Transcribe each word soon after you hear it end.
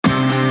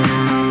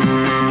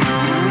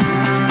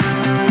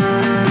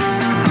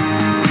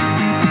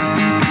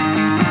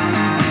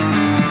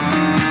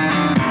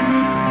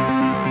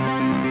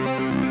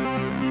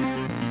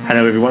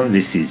Hello everyone,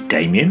 this is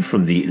Damien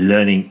from the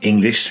Learning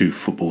English Through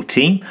Football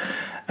team.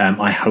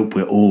 I hope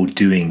we're all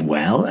doing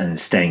well and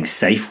staying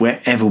safe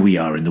wherever we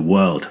are in the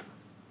world.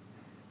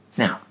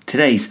 Now,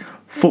 today's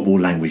football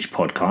language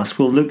podcast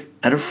will look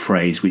at a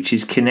phrase which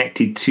is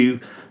connected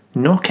to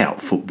knockout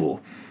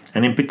football,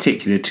 and in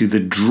particular to the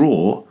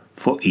draw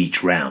for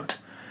each round.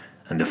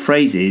 And the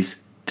phrase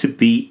is to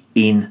be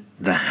in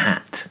the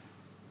hat.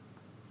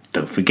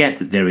 Don't forget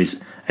that there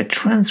is a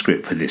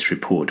transcript for this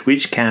report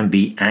which can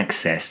be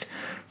accessed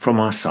from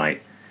our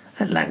site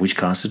at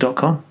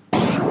languagecaster.com.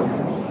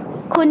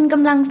 คุณก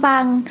ำลังฟั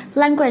ง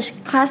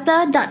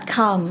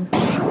languagecaster.com.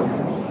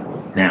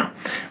 Now,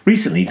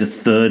 recently the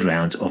third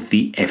round of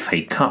the FA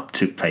Cup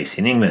took place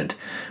in England,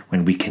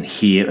 when we can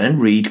hear and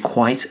read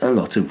quite a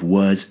lot of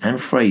words and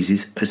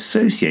phrases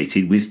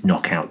associated with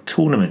knockout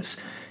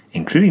tournaments,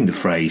 including the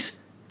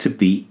phrase to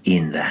be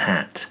in the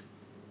hat.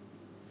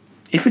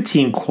 If a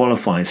team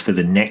qualifies for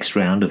the next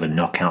round of a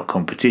knockout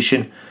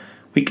competition,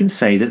 we can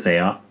say that they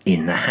are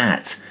in the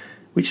hat,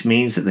 which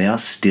means that they are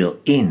still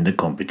in the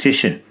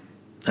competition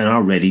and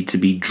are ready to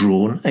be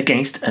drawn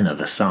against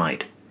another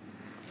side.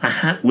 A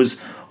hat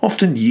was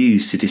often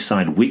used to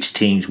decide which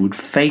teams would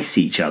face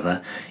each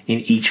other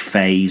in each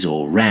phase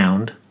or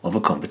round of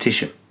a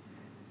competition.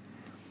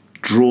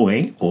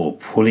 Drawing or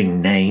pulling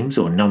names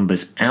or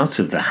numbers out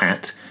of the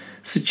hat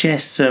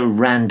suggests a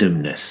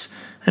randomness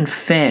and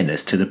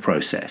fairness to the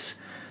process.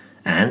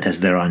 And as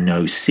there are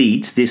no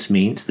seeds, this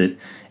means that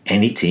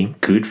any team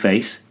could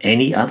face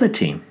any other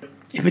team.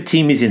 If a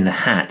team is in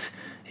the hat,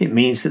 it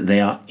means that they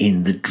are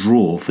in the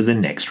draw for the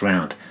next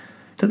round,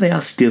 that they are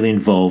still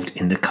involved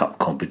in the cup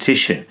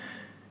competition,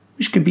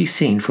 which can be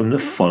seen from the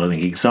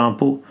following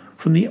example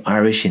from the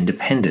Irish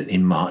Independent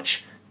in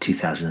March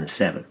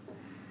 2007.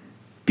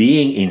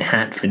 Being in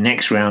hat for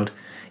next round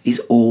is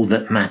all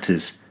that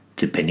matters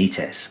to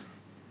Benitez.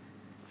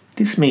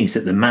 This means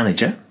that the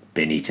manager,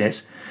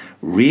 Benitez,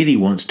 really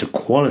wants to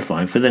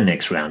qualify for the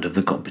next round of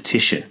the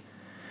competition.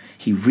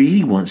 He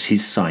really wants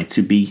his side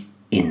to be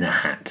in the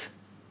hat.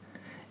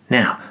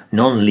 Now,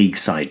 non-league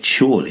side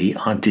Chorley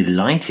are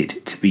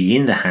delighted to be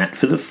in the hat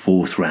for the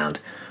fourth round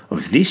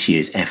of this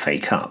year's FA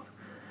Cup.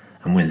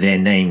 And when their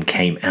name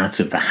came out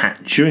of the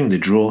hat during the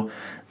draw,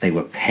 they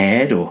were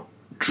paired or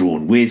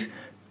drawn with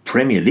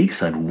Premier League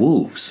side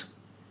Wolves.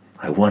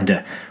 I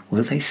wonder,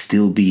 will they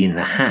still be in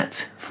the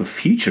hat for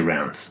future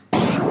rounds?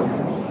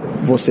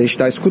 Você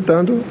está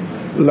escutando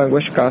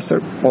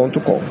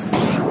languagecaster.com.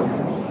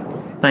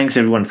 Thanks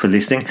everyone for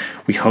listening.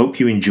 We hope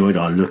you enjoyed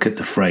our look at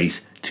the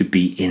phrase to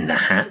be in the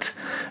hat.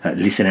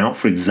 Listen out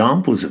for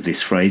examples of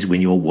this phrase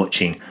when you're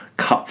watching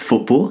cup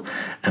football,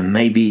 and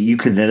maybe you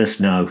can let us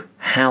know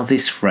how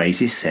this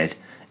phrase is said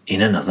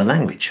in another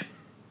language.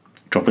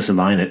 Drop us a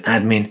line at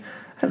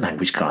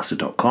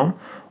admin@languagecaster.com,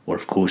 or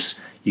of course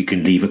you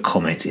can leave a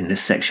comment in the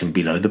section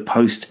below the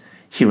post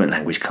here at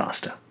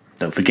LanguageCaster.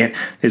 Don't forget,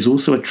 there's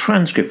also a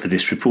transcript for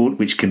this report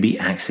which can be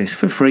accessed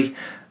for free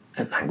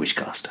at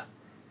LanguageCaster.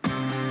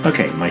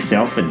 Okay,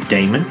 myself and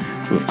Damon,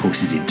 who of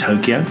course is in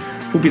Tokyo,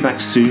 will be back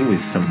soon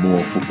with some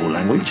more football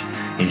language.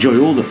 Enjoy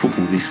all the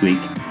football this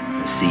week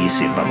and see you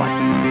soon. Bye-bye.